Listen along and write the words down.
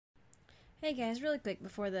Hey guys, really quick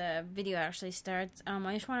before the video actually starts,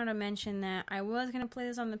 I just wanted to mention that I was going to play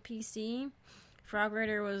this on the PC. Frog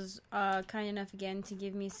Raider was kind enough again to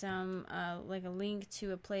give me some, like a link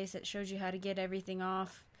to a place that shows you how to get everything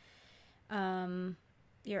off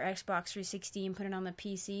your Xbox 360 and put it on the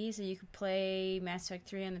PC so you could play Mass Effect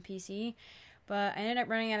 3 on the PC. But I ended up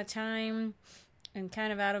running out of time and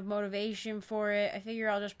kind of out of motivation for it. I figure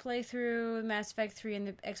I'll just play through Mass Effect 3 and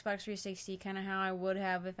the Xbox 360 kind of how I would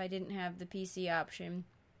have if I didn't have the PC option.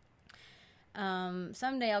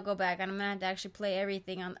 Someday I'll go back and I'm going to have to actually play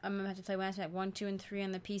everything. I'm going to have to play Mass Effect 1, 2, and 3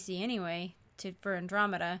 on the PC anyway for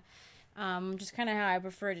Andromeda. Just kind of how I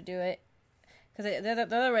prefer to do it. Because the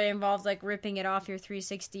other way involves like ripping it off your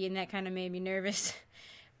 360 and that kind of made me nervous.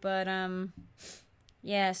 But,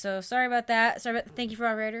 yeah, so sorry about that. Thank you,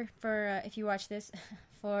 Frog Raider, for if you watch this,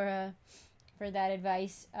 for that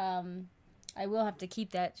advice. I will have to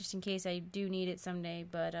keep that just in case I do need it someday.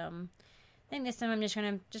 But I think this time I'm just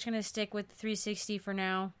gonna stick with the 360 for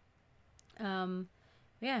now.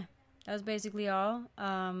 Yeah, that was basically all.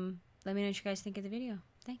 Let me know what you guys think of the video.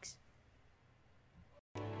 Thanks.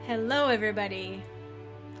 Hello, everybody,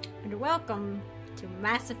 and welcome to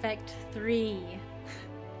Mass Effect 3.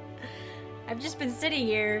 I've just been sitting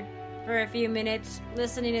here for a few minutes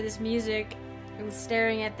listening to this music and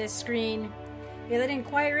staring at this screen because I didn't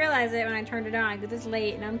quite realize it when I turned it on because it's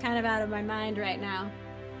late and I'm kind of out of my mind right now.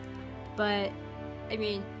 But, I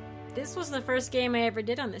mean, this was the first game I ever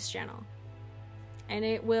did on this channel. And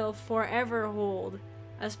it will forever hold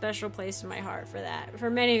a special place in my heart for that. For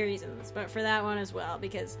many reasons, but for that one as well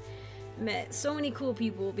because I met so many cool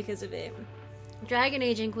people because of it. Dragon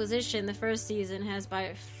Age Inquisition, the first season, has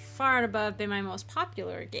by far and above been my most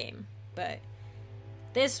popular game, but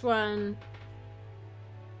this one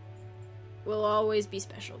will always be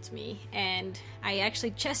special to me. And I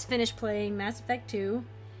actually just finished playing Mass Effect 2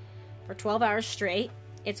 for 12 hours straight.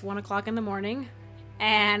 It's 1 o'clock in the morning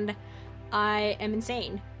and I am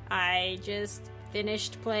insane. I just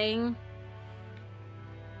finished playing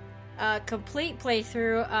a complete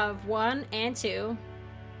playthrough of 1 and 2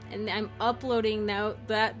 and I'm uploading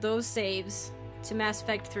those saves to Mass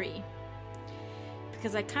Effect 3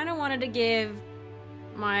 because I kind of wanted to give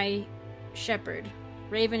my Shepard,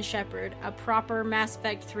 Raven Shepard, a proper Mass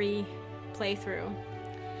Effect 3 playthrough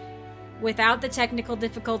without the technical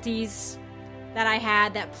difficulties that I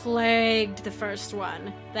had that plagued the first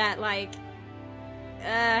one, that like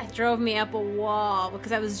drove me up a wall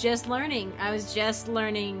because I was just learning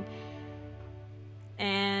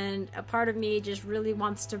and a part of me just really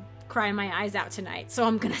wants to cry my eyes out tonight, so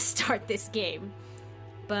I'm gonna start this game.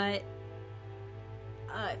 But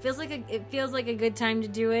it feels like a good time to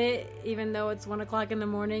do it, even though it's 1 o'clock in the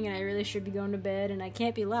morning and I really should be going to bed and I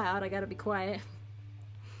can't be loud. I gotta be quiet.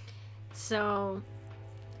 So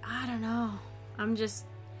I don't know. I'm just,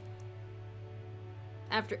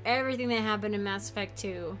 after everything that happened in Mass Effect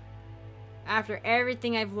 2, after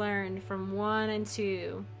everything I've learned from 1 and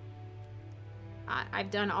 2,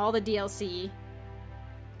 I've done all the DLC.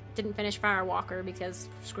 Didn't finish Firewalker because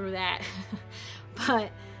screw that.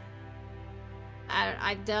 But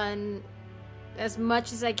I've done as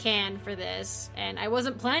much as I can for this, and I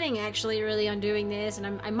wasn't planning actually really on doing this,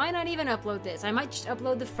 and I might not even upload this. I might just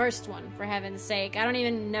upload the first one, for heaven's sake. I don't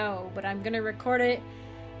even know, but I'm gonna record it,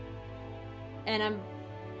 and I'm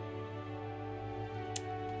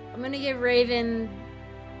gonna give Raven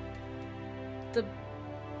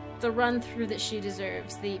the run through that she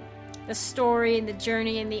deserves, the story and the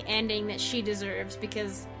journey and the ending that she deserves,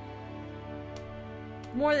 because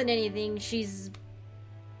more than anything, she's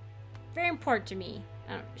very important to me.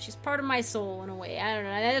 I don't know, she's part of my soul in a way. I don't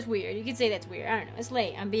know, that is weird. You could say that's weird. I don't know. It's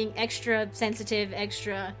late. I'm being extra sensitive,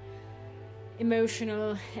 extra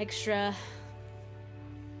emotional, extra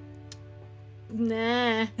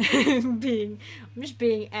I'm just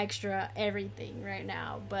being extra everything right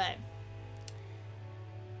now, but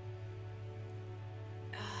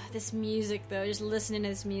this music though, just listening to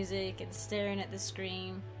this music and staring at the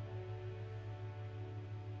screen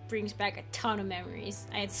brings back a ton of memories.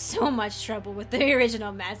 I had so much trouble with the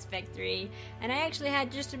original Mass Effect 3, and I actually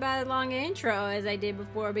had just about as long an intro as I did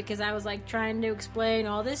before because I was like trying to explain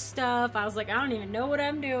all this stuff. I was like, I don't even know what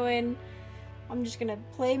I'm doing. I'm just gonna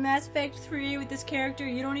play Mass Effect 3 with this character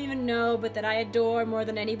you don't even know but that I adore more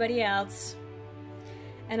than anybody else.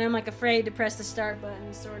 And I'm like afraid to press the start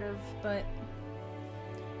button, sort of, but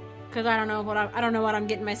because I don't know what I'm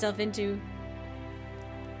getting myself into.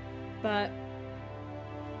 But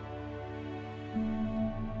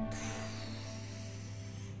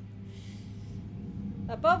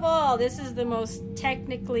above all, this is the most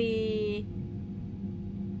technically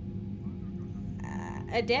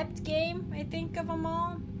adept game, I think, of them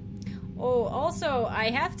all. Oh, also,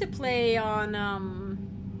 I have to play on,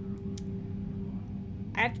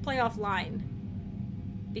 I have to play offline.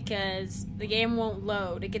 Because the game won't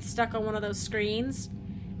load. It gets stuck on one of those screens.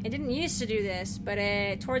 It didn't used to do this, but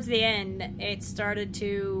towards the end, it started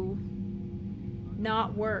to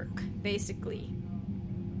not work, basically.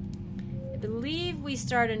 I believe we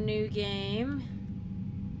start a new game.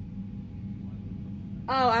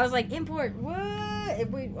 Oh, I was like, import, what?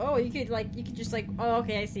 Oh, you could just like, oh,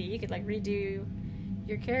 okay, I see. You could like redo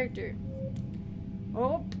your character.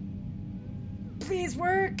 Oh, please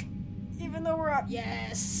work, even though we're up.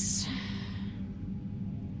 Yes.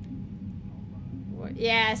 What?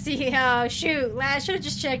 Yeah, see, oh, shoot. I should have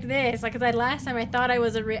just checked this. Like, cause last time I thought I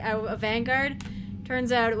was a Vanguard.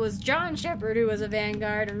 Turns out it was John Shepard who was a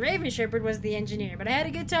Vanguard, and Raven Shepard was the engineer. But I had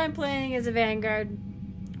a good time playing as a Vanguard.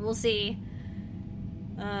 We'll see.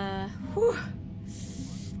 Whew.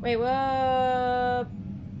 Wait, what?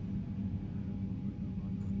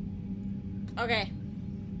 Okay.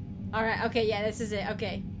 Alright, okay, yeah, this is it,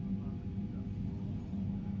 okay.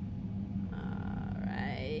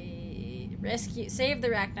 Alright. Save the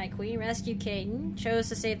Arachnite Queen, rescue Caden, chose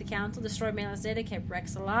to save the Council, destroy Malin's data, kept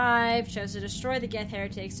Rex alive, chose to destroy the Geth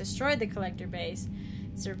Heretics, destroyed the Collector base,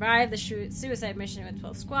 survived the suicide mission with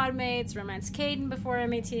 12 squad mates, romance Caden before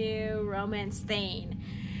MA2, romance Thane.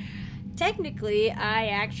 Technically, I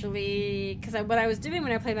actually, because what I was doing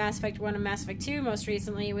when I played Mass Effect 1 and Mass Effect 2 most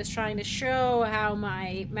recently was trying to show how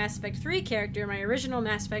my Mass Effect 3 character, my original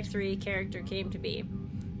Mass Effect 3 character came to be.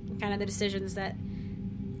 Kind of the decisions that,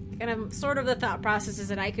 kind of sort of the thought processes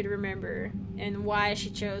that I could remember and why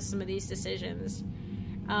she chose some of these decisions.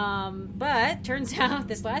 But turns out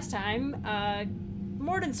this last time,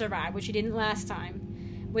 Mordin survived, which he didn't last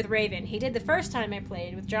time with Raven. He did the first time I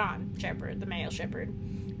played with John Shepard, the male Shepard.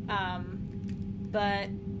 But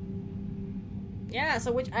yeah,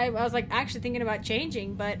 so which I was like actually thinking about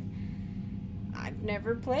changing, but I've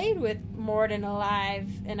never played with Mordin alive,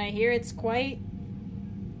 and I hear it's quite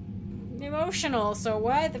emotional, so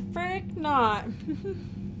why the frick not?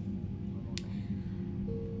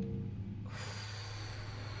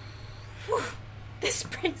 This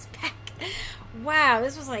brings back, wow,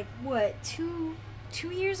 this was like what, two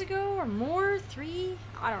years ago or more? 3?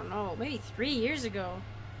 I don't know, maybe 3 years ago.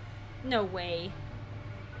 No way.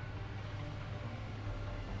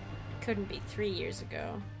 Couldn't be 3 years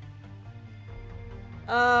ago.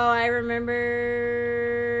 Oh, I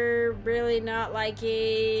remember really not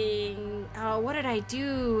liking... Oh, what did I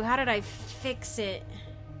do? How did I fix it?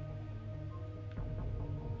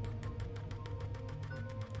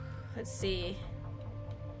 Let's see.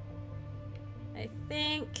 I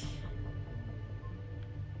think...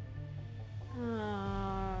 Oh...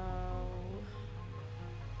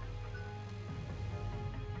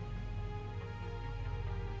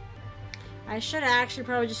 I should actually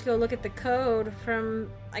probably just go look at the code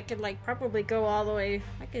from... I could like probably go all the way...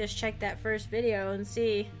 I could just check that first video and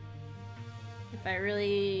see if I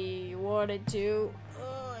really wanted to.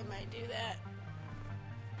 Oh, I might do that.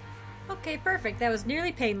 Okay, perfect. That was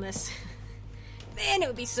nearly painless. Man, it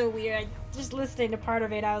would be so weird. Just listening to part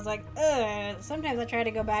of it, I was like, ugh. Sometimes I try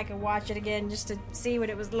to go back and watch it again just to see what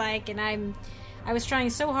it was like, and I was trying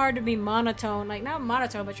so hard to be monotone. Like, not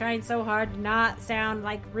monotone, but trying so hard to not sound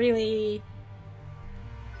like really...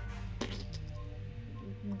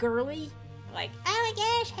 girly, like, oh my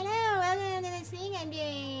gosh, hello, welcome to this thing I'm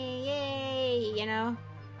doing, yay, you know.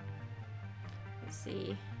 Let's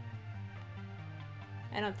see.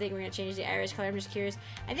 I don't think we're gonna change the iris color. I'm just curious.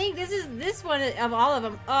 I think this one of all of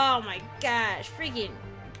them. Oh my gosh, freaking!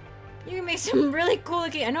 You can make some really cool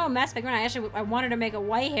looking. I know in Mass Effect 1, I wanted to make a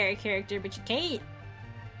white hair character, but you can't.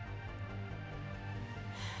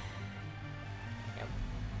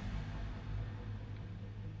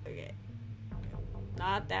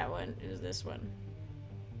 Not that one. It was this one.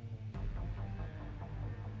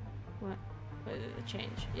 What? What did it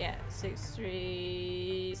change? Yeah,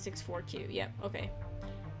 6364Q. Yep, okay.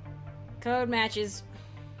 Code matches.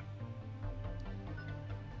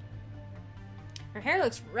 Her hair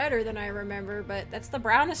looks redder than I remember, but that's the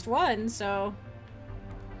brownest one, so...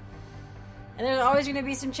 And there's always going to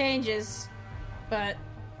be some changes, but...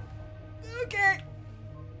 Okay.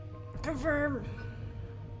 Confirm.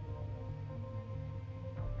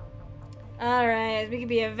 Alright, we could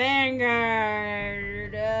be a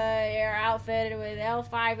Vanguard. You're outfitted with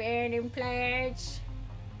L5 air implants.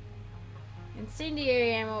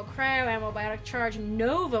 Incendiary ammo, cryo ammo, biotic charge,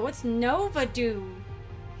 Nova. What's Nova do?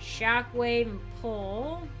 Shockwave and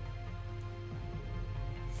pull.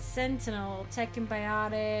 Sentinel, tech and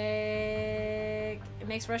biotic. It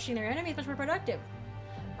makes rushing their enemies much more productive.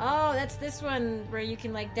 Oh, that's this one where you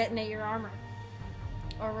can like detonate your armor.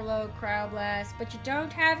 Overload, cryo blast, but you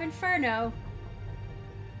don't have Inferno.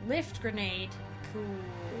 Lift grenade. Cool.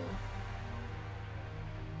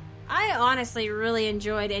 I honestly really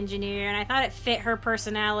enjoyed Engineer, and I thought it fit her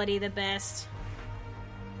personality the best.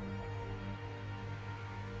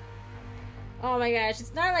 Oh my gosh,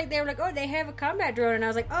 it's not like they were like, oh, they have a combat drone, and I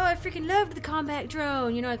was like, oh, I freaking loved the combat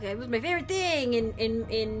drone, you know, like, it was my favorite thing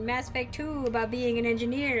in Mass Effect 2 about being an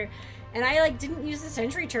engineer. And I, like, didn't use the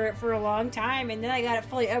sentry turret for a long time, and then I got it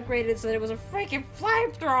fully upgraded so that it was a freaking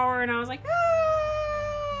flamethrower, and I was like,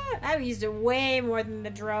 ah! I used it way more than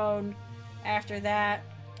the drone after that.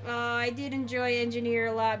 I did enjoy Engineer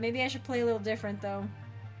a lot. Maybe I should play a little different, though.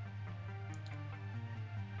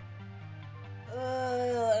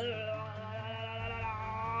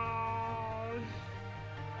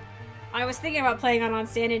 I was thinking about playing on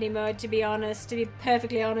Sanity mode, to be honest, to be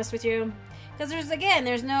perfectly honest with you. Because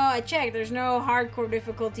I checked, there's no hardcore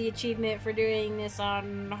difficulty achievement for doing this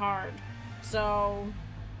on hard. So,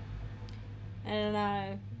 I don't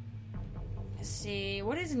know. Let's see,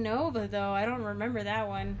 what is Nova, though? I don't remember that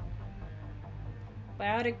one.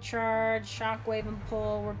 Biotic Charge, Shockwave, and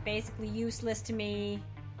Pull were basically useless to me.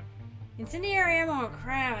 Incendiary Ammo and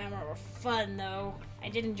Cryo Ammo were fun, though. I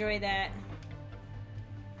did enjoy that.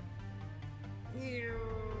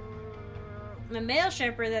 The male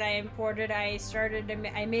shepherd that I imported, I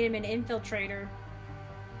made him an infiltrator.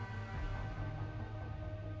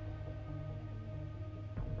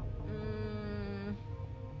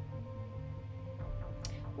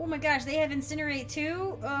 Oh my gosh, they have Incinerate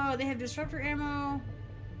too? Oh, they have Disruptor Ammo,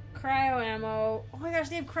 Cryo Ammo. Oh my gosh,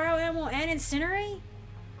 they have Cryo Ammo and Incinerate?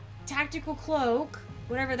 Tactical Cloak.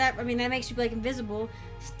 Whatever that, I mean, that makes you like invisible.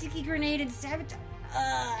 Sticky Grenade and Sabotage.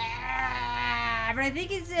 But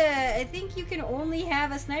I think you can only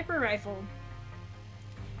have a sniper rifle.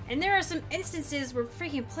 And there are some instances where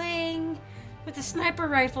freaking playing with a sniper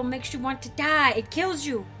rifle makes you want to die. It kills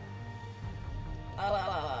you.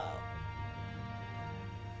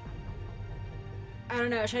 I don't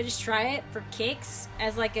know, should I just try it for kicks?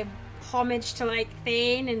 As like a homage to like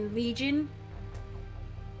Thane and Legion?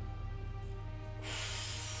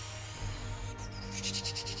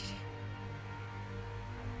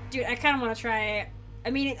 Dude, I kind of want to try it. I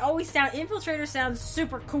mean, Infiltrator sounds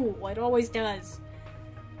super cool. It always does.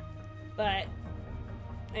 But,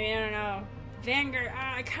 I mean, I don't know. Vanguard,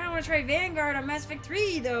 I kind of want to try Vanguard on Mass Effect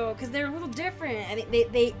 3, though, because they're a little different. I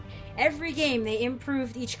think every game, they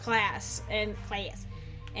improved each class.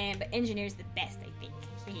 But Engineer's the best, I think.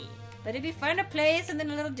 But it'd be fun to play something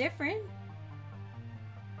a little different.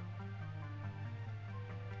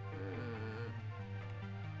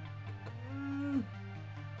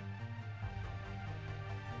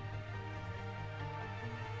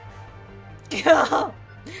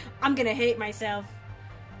 I'm gonna hate myself.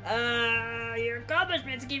 Your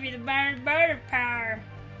accomplishments give you the burn of power.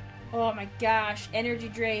 Oh my gosh, energy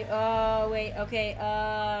drain. Oh wait, okay.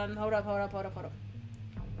 Hold up.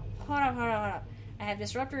 I have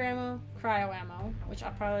disruptor ammo, cryo ammo, which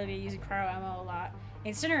I'll probably be using cryo ammo a lot.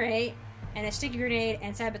 Incinerate, and a sticky grenade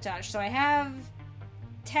and sabotage. So I have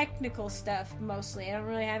technical stuff mostly. I don't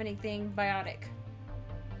really have anything biotic.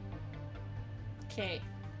 Okay.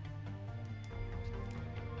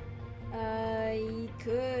 You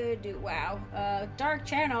could do, wow. Dark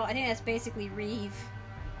Channel, I think that's basically Reeve.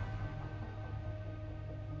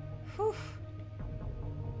 Whew.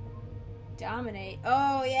 Dominate.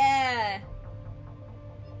 Oh, yeah!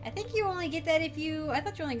 I think you only get that if you, I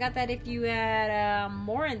thought you only got that if you had,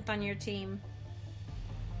 Morinth on your team.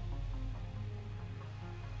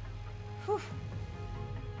 Whew.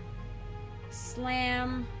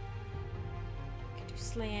 Slam.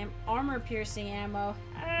 Slam, armor piercing ammo,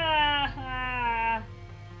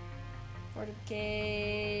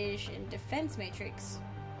 fortification, defense matrix.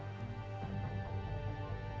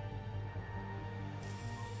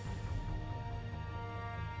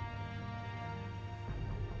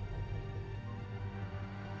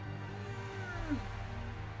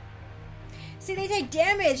 See, they take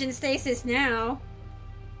damage in stasis now.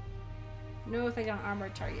 No effect on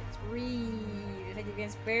armored targets. Effect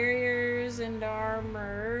against barriers and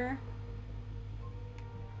armor.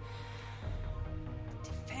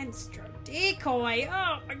 Defense drone. Decoy!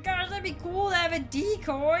 Oh my gosh, that'd be cool to have a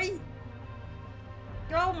decoy!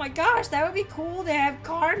 Oh my gosh, that would be cool to have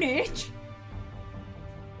Carnage!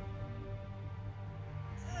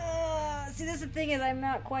 See, that's the thing is I'm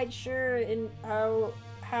not quite sure in how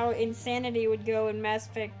Insanity would go in Mass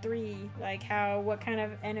Effect 3. Like, what kind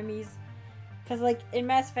of enemies... Because, like, in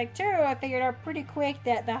Mass Effect 2, I figured out pretty quick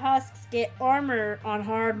that the husks get armor on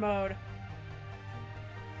hard mode.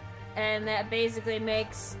 and that basically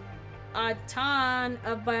makes a ton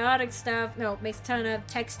of biotic stuff, no, it makes a ton of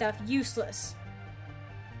tech stuff useless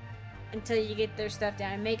until you get their stuff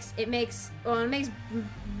down. It makes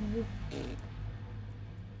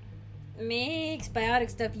biotic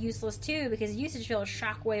stuff useless too, because usage field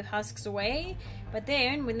shockwave husks away, but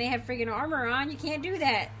then when they have friggin' armor on, you can't do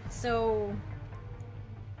that. So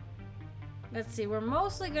let's see, we're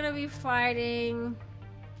mostly gonna be fighting,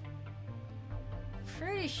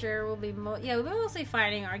 pretty sure we'll be we'll be mostly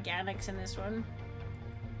fighting organics in this one.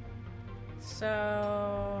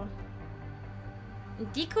 So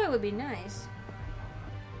decoy would be nice.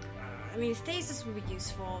 I mean, stasis would be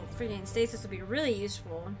useful. Freaking stasis would be really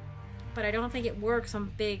useful. But I don't think it works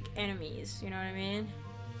on big enemies, you know what I mean?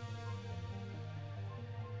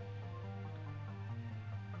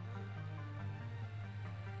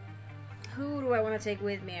 Who do I want to take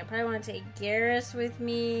with me? I probably want to take Garrus with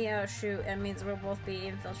me. Oh shoot, that means we'll both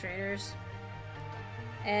be infiltrators.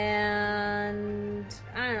 And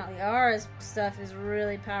I don't know, Yara's stuff is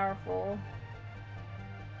really powerful.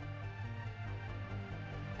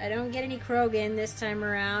 I don't get any Krogan this time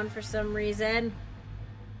around for some reason.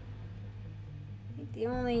 I think the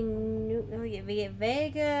only new... we get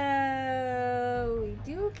Vega. We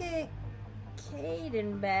do get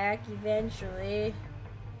Caden back eventually.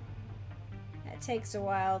 That takes a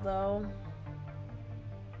while though.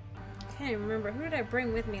 I can't even remember. Who did I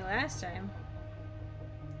bring with me last time?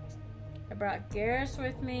 I brought Garrus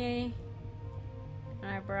with me.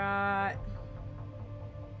 And I brought...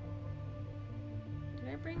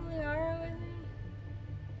 did I bring Liara with me?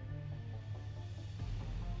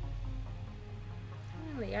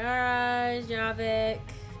 Liara, Javik.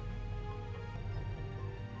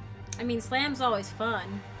 I mean, Slam's always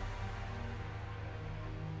fun.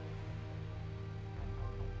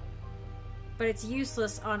 But it's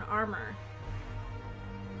useless on armor.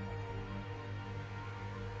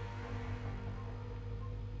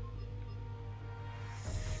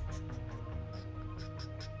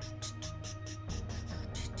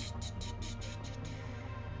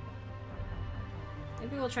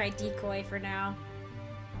 Maybe we'll try decoy for now.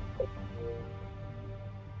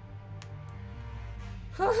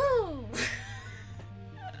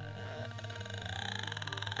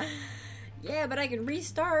 Yeah, but I can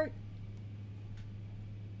restart.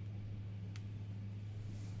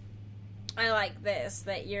 I like this,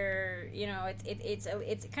 that you're, you know,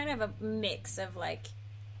 it's kind of a mix of like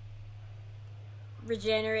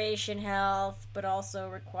regeneration health, but also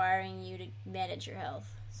requiring you to manage your health.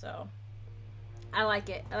 So I like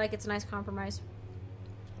it. I like it's a nice compromise.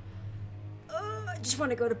 I just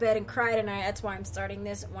want to go to bed and cry tonight. That's why I'm starting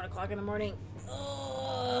this at 1 o'clock in the morning.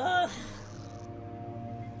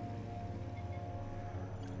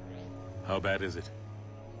 How bad is it?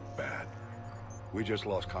 Bad. We just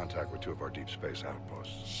lost contact with 2 of our deep space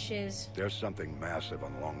outposts. Shiz. There's something massive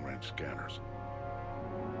on long-range scanners.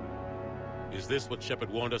 Is this what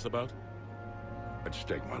Shepard warned us about? I'd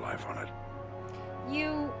stake my life on it.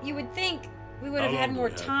 You would think we would have How had long do more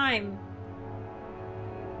we have? time.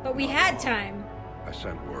 But we had time. I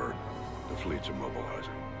sent word. The fleet's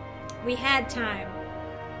immobilizing. We had time.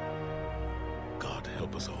 God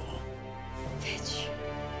help us all. Bitch.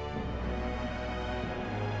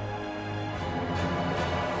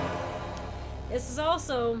 This is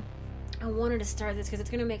also... I wanted to start this because it's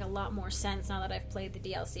going to make a lot more sense now that I've played the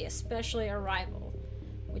DLC, especially Arrival.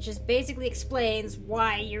 Which just basically explains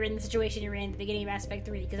why you're in the situation you're in at the beginning of Mass Effect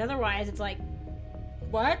 3. Because otherwise it's like...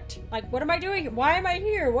 what? Like, what am I doing? Why am I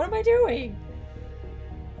here? What am I doing?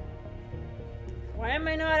 Why am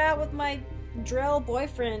I not out with my Drell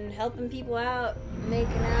boyfriend, helping people out,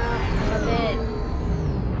 making out a bit?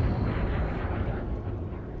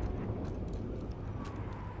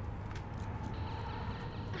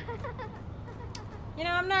 You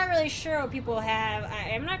know, I'm not really sure what people have.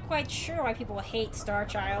 I'm not quite sure why people hate Star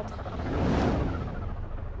Child.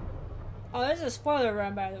 Oh, this is a spoiler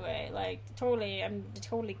run, by the way. Like, totally, I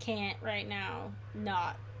totally can't right now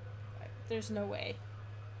not. There's no way.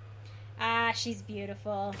 Ah, she's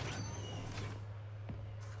beautiful.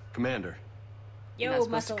 Commander. You're Yo, not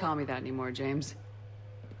supposed muscle. to call me that anymore, James.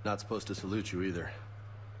 Not supposed to salute you either.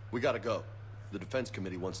 We gotta go. The Defense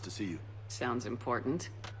Committee wants to see you. Sounds important.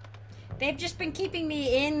 They've just been keeping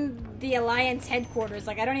me in the Alliance headquarters.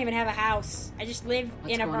 Like, I don't even have a house. I just live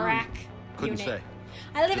What's in a going on? barack Couldn't unit. say.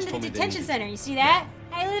 I live Just in told the me they detention needed center. You see that?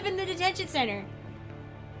 I live in the detention center.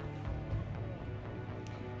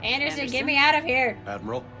 Anderson, get me out of here.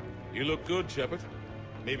 Admiral? You look good, Shepard.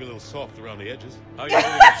 Maybe a little soft around the edges. How you know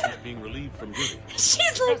that she's being relieved from duty? She's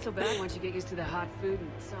It's like, not so bad once you get used to the hot food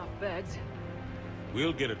and soft beds.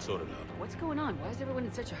 We'll get it sorted out. What's going on? Why is everyone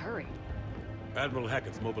in such a hurry? Admiral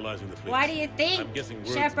Hackett's mobilizing the fleet. Why do you think, I'm guessing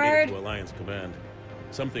word's made Shepard? it to Alliance Command.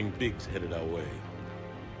 Something big's headed our way.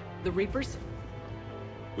 The Reapers?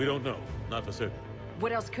 We don't know. Not for certain.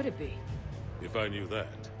 What else could it be? If I knew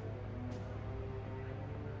that.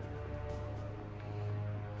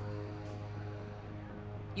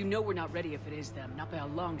 You know we're not ready if it is them, not by a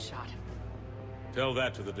long shot. Tell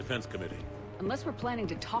that to the Defense Committee. Unless we're planning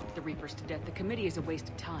to talk the Reapers to death, the committee is a waste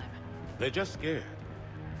of time. They're just scared.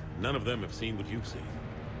 None of them have seen what you've seen.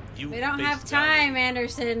 You We don't faced have down- time,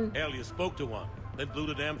 Anderson. Hell, you spoke to one, then blew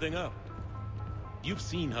the damn thing up. You've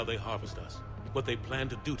seen how they harvest us, what they plan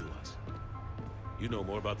to do to us. You know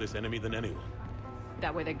more about this enemy than anyone.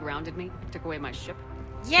 That way they grounded me, took away my ship.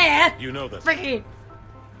 Yeah! You know that. Freaking...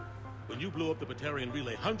 When you blew up the Batarian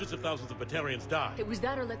relay, hundreds of thousands of Batarians died. It was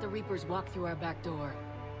that or let the Reapers walk through our back door.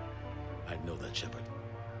 I know that, Shepard.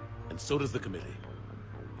 And so does the committee.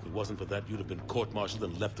 If it wasn't for that, you'd have been court-martialed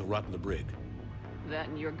and left to rot in the brig. That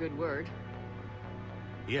and your good word.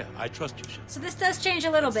 Yeah, I trust you, Shepard. So this does change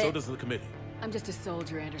a little And so bit. does the committee. I'm just a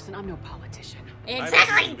soldier, Anderson. I'm no politician. I don't need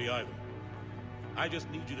Exactly! to be either. I just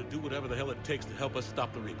need you to do whatever the hell it takes to help us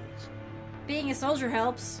stop the Reapers. Being a soldier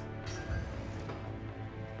helps.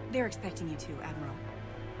 They're expecting you to, Admiral.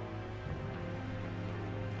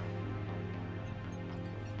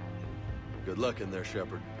 Good luck in there,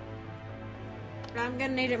 Shepard. I'm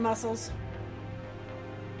gonna need it, Muscles.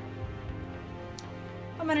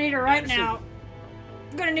 I'm gonna need it right now.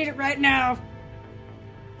 I'm gonna need it right now.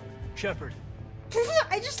 Shepard.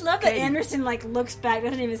 I just love that Katie. Anderson, like, looks back,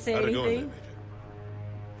 doesn't even say How'd it go in there, anything. Major?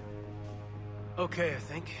 Okay, I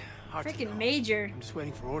think. Hard to Freaking know. major. I'm just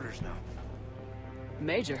waiting for orders now.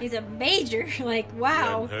 Major? He's a major. Like, You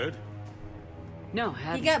wow. hadn't heard? No, He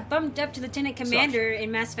hadn't. got bumped up to Lieutenant Commander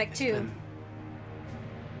in Mass Effect 2. Been...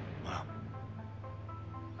 Well,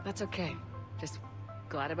 That's okay. Just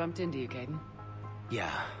glad I bumped into you, Caden.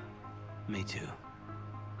 yeah. Me too.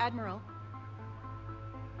 Admiral,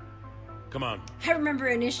 Come on. I remember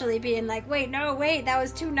initially being like, wait, no, wait, that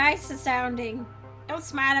was too nice sounding. Don't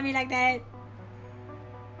smile at me like that.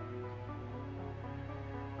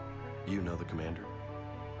 You know the commander?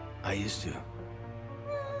 I used to.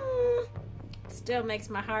 Still makes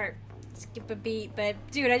my heart skip a beat, but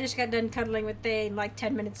dude, I just got done cuddling with Thane like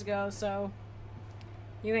 10 minutes ago, so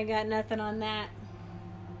you ain't got nothing on that.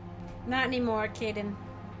 Not anymore, Caden.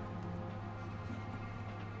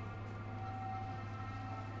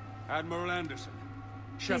 Admiral Anderson.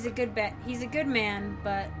 He's a good he's a good man,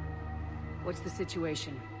 but What's the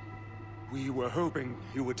situation? We were hoping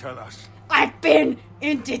you would tell us. I've been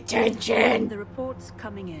in detention. the reports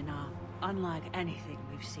coming in are unlike anything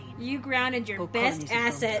we've seen. You grounded your Whole best colonies have gone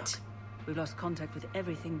asset. dark. We've lost contact with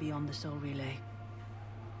everything beyond the Soul Relay.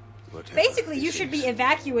 Whatever Basically, you this should be is,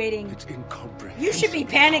 evacuating. It's incomprehensible. You should be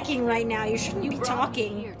panicking right now. You shouldn't You be brought me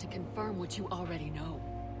talking. here to confirm what you already know.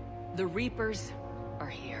 The Reapers are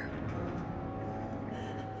here.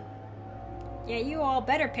 Yeah, you all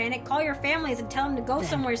better panic. Call your families and tell them to go Then-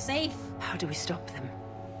 somewhere safe. How do we stop them?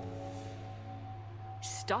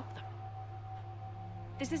 Stop them.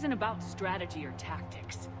 This isn't about strategy or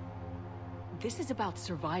tactics. This is about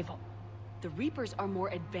survival. The Reapers are more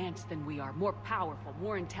advanced than we are, more powerful,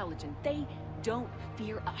 more intelligent. They don't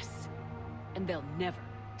fear us. And they'll never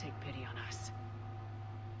take pity on us.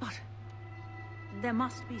 But there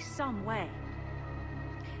must be some way.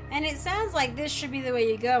 And it sounds like this should be the way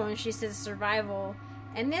you go when she says survival.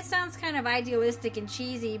 And this sounds kind of idealistic and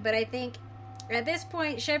cheesy, but I think at this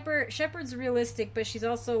point Shepard's realistic, but she's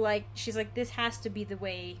also like this has to be the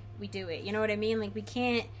way we do it. You know what I mean? Like we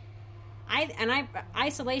can't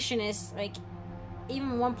isolationists, like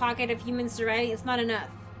even one pocket of humans surviving, it's not enough.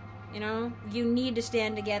 You know? You need to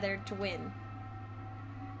stand together to win.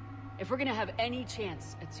 If we're gonna have any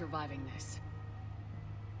chance at surviving this,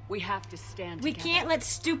 we have to stand We together. can't let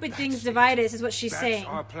stupid things divide us, is what she's That's saying.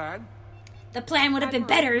 our plan? The plan would have been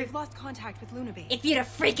Admiral, better We've lost contact with Luna Base. if you'd have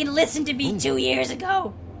freaking listened to me 2 years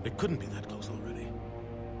ago. It couldn't be that close already.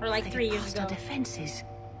 Or like They've 3 years passed ago. our defenses.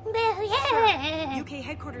 Well, yeah. UK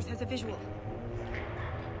headquarters has a visual.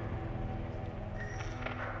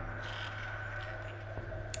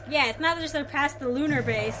 Yeah, it's not just they're past the lunar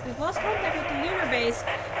base. We've lost contact with the lunar base.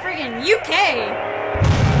 Friggin' UK!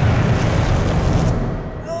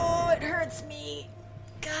 Oh, it hurts me.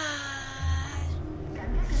 God.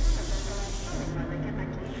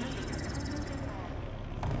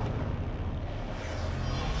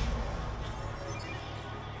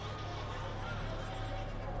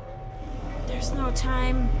 There's no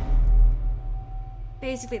time.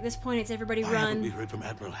 Basically, at this point, it's everybody Why haven't run. we heard from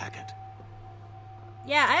Admiral Hackett?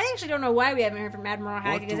 Yeah, I actually don't know why we haven't heard from Admiral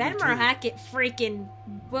Hackett, because do we Admiral do? Hackett freaking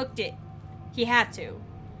booked it. He had to.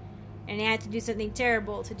 And he had to do something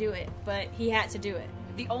terrible to do it, but he had to do it.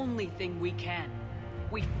 The only thing we can.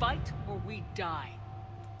 We fight or we die.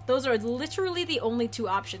 Those are literally the only two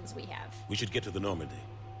options we have. We should get to the Normandy.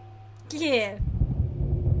 Yeah.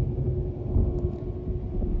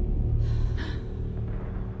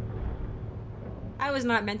 I was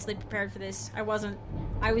not mentally prepared for this. I wasn't.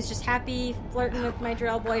 I was just happy flirting with my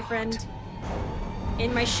Drell boyfriend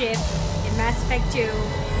in my ship in Mass Effect 2.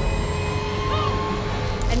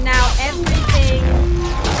 And now everything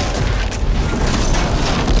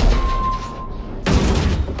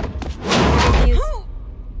is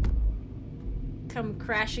come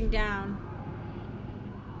crashing down.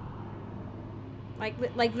 Like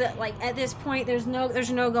at this point, there's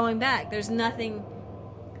no going back. There's nothing.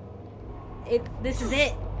 This is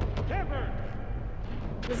it.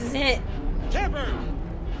 This is it.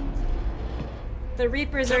 The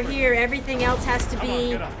Reapers are here. Everything else has to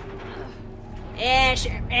be. Ash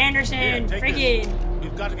Anderson, freaking.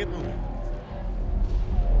 We've got to get moving.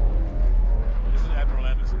 This is Admiral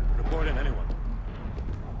Anderson. Report in, anyone.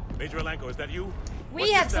 Major Alanko, is that you? We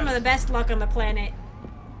What's have your some of the status? best luck on the planet.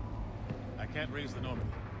 I can't raise the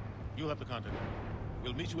Normandy. You'll have to contact him.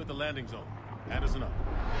 We'll meet you at the landing zone. Anderson up.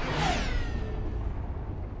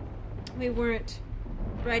 We weren't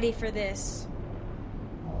ready for this.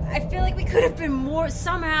 I feel like we could have been more.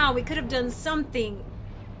 Somehow, we could have done something.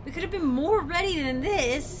 We could have been more ready than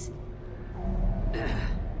this.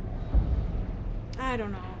 I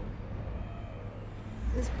don't know.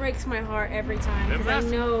 This breaks my heart every time because I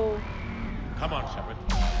know. Come on, Shepard.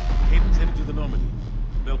 Caden's headed to the Normandy.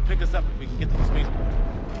 They'll pick us up if we can get to the spaceport.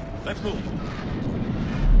 Let's move.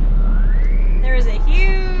 There is a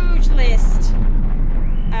huge list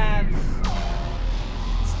of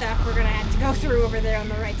stuff we're gonna have to go through over there on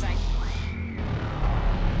the right side.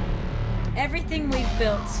 Everything we've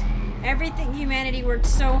built, everything humanity worked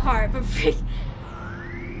so hard, but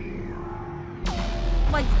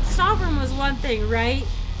like Sovereign was one thing, right?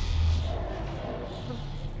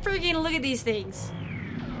 Freaking look at these things.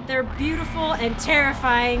 They're beautiful and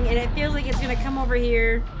terrifying, and it feels like it's gonna come over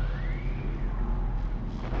here.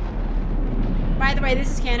 By the way, this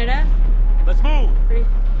is Canada. Let's move.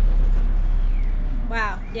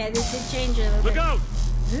 Wow, yeah, this did change a little bit. Look out!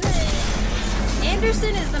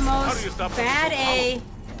 Anderson is the How do you most stop bad this? A.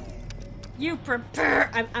 You prepare.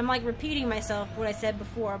 I'm like repeating myself what I said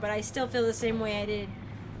before, but I still feel the same way I did.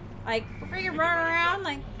 Like we're freaking running around,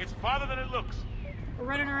 like It's farther than it looks. we're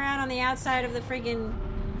running around on the outside of the friggin'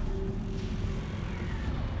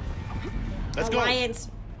 Let's go. Alliance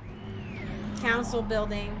Council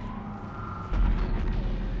building.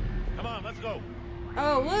 Come on, let's go.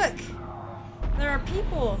 Oh look, there are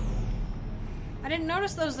people. I didn't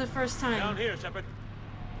notice those the first time. Down here, Shepard.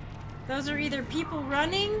 Those are either people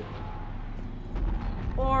running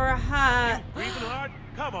or Breathing hard?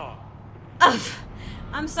 Come on.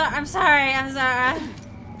 I'm sorry. I'm sorry.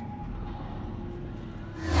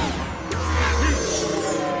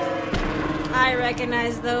 I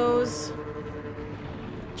recognize those.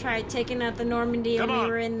 Tried taking out the Normandy Come when we on.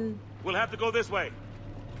 were in We'll have to go this way.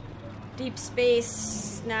 Deep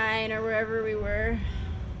Space Nine or wherever we were.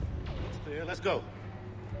 There, let's go.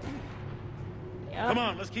 Yep. Come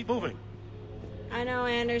on, let's keep moving. I know,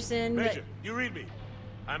 Anderson. Major, you read me.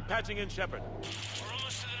 I'm patching in Shepard.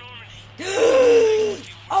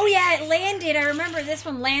 Oh yeah, it landed. I remember this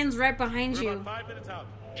one lands right behind We're you. about 5 minutes out.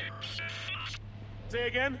 Say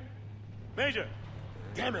again? Major!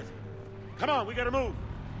 Damn it! Come on, we gotta move.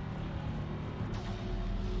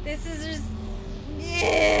 This is just.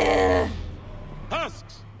 Yeah.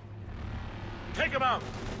 Husks! Take them out!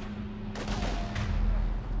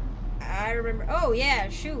 I remember. Oh yeah,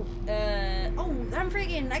 shoot. Oh, I'm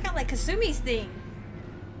freaking. I got like Kasumi's thing.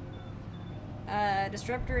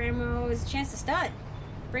 Disruptor ammo is a chance to stun.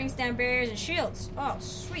 Brings down barriers and shields. Oh,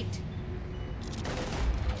 sweet.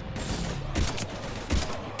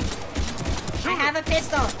 I have a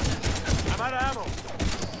pistol. I'm out of ammo.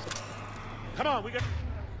 Come on, we got.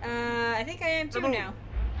 I think I am too Remove. now.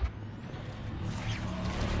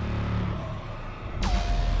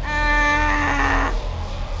 Ah!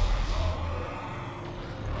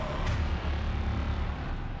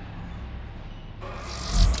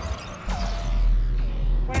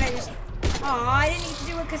 Why did I just? Oh, I didn't get to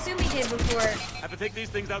do what Kasumi did before. Have to take these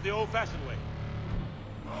things out the old-fashioned way.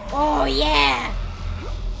 Oh yeah!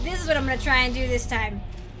 This is what I'm gonna try and do this time.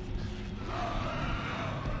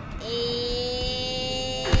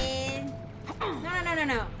 And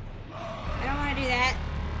no. I don't want to do that.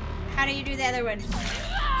 How do you do the other one?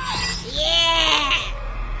 Yeah!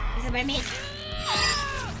 hope I miss.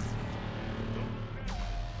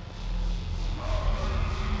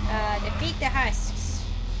 Defeat the husks.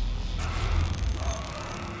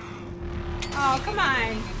 Oh, come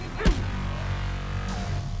on.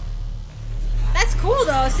 That's cool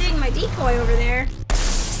though, seeing my decoy over there.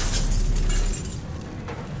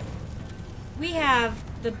 We have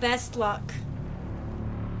the best luck.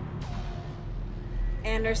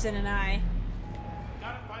 Anderson and I.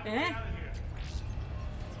 Eh?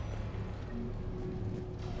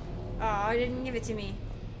 Oh, it didn't give it to me.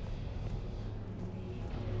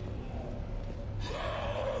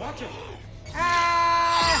 Watch it!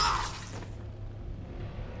 Ah!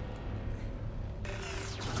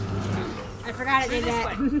 I forgot it did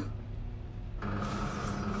that.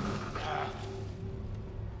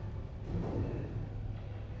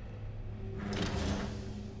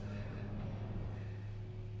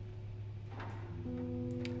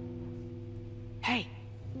 Hey,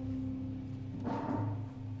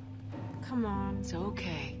 Come on. it's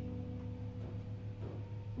okay.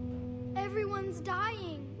 Everyone's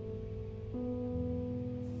dying.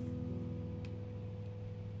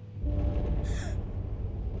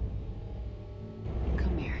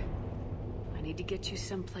 Come here. I need to get you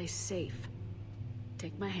someplace safe.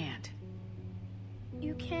 Take my hand.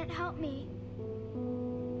 You can't help me.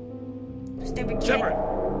 Stupid kid.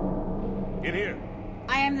 Shepard! In here.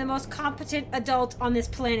 I am the most competent adult on this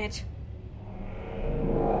planet.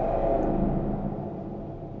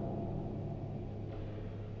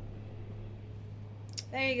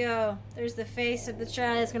 There you go. There's the face of the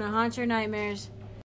child that's gonna haunt your nightmares.